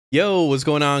Yo, what's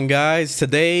going on, guys?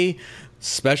 Today,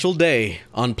 special day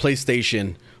on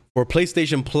PlayStation. For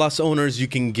PlayStation Plus owners, you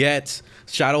can get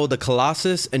Shadow of the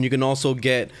Colossus, and you can also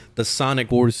get the Sonic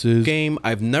Forces game.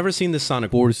 I've never seen the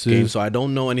Sonic Forces game, so I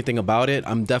don't know anything about it.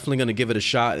 I'm definitely going to give it a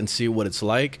shot and see what it's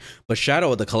like. But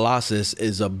Shadow of the Colossus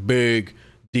is a big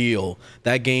deal.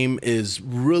 That game is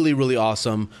really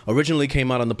awesome. Originally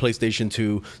came out on the PlayStation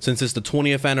 2. Since it's the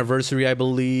 20th anniversary, I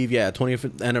believe, yeah,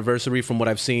 20th anniversary from what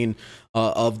I've seen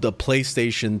of the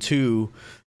PlayStation 2,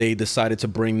 they decided to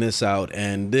bring this out,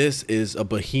 and this is a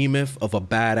behemoth of a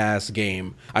badass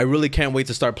game. I really can't wait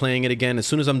to start playing it again. As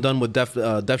soon as I'm done with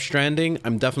Death Stranding,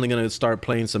 I'm definitely going to start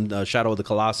playing some Shadow of the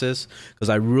Colossus, because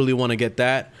I really want to get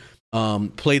that,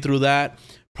 play through that.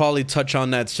 Probably touch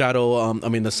on that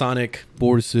the Sonic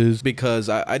Forces, because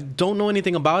I don't know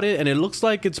anything about it, and it looks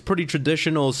like it's pretty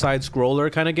traditional side-scroller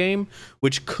kind of game,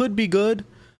 which could be good.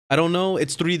 I don't know.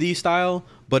 It's 3D style,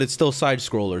 but it's still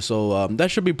side-scroller, so that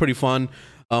should be pretty fun.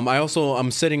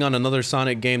 I'm sitting on another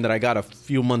Sonic game that I got a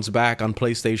few months back on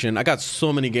PlayStation. I got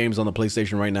so many games on the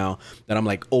PlayStation right now that I'm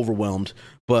like overwhelmed.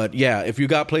 But yeah, if you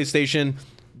got PlayStation,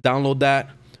 download that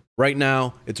right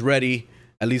now. It's ready,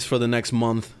 at least for the next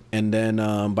month. And then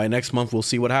by next month, we'll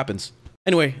see what happens.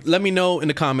 Anyway, let me know in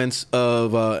the comments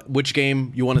of which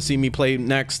game you want to see me play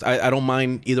next. I don't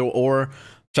mind either or.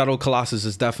 Shadow of Colossus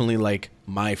is definitely like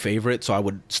my favorite, so I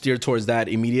would steer towards that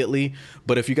immediately.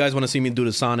 But if you guys want to see me do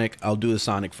the Sonic, I'll do the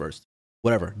Sonic first.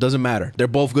 Whatever, doesn't matter. They're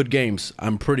both good games,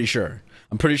 I'm pretty sure.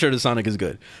 I'm pretty sure the Sonic is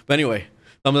good. But anyway,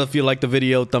 thumbs up if you liked the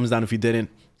video, thumbs down if you didn't.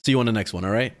 See you on the next one,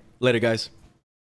 all right? Later, guys.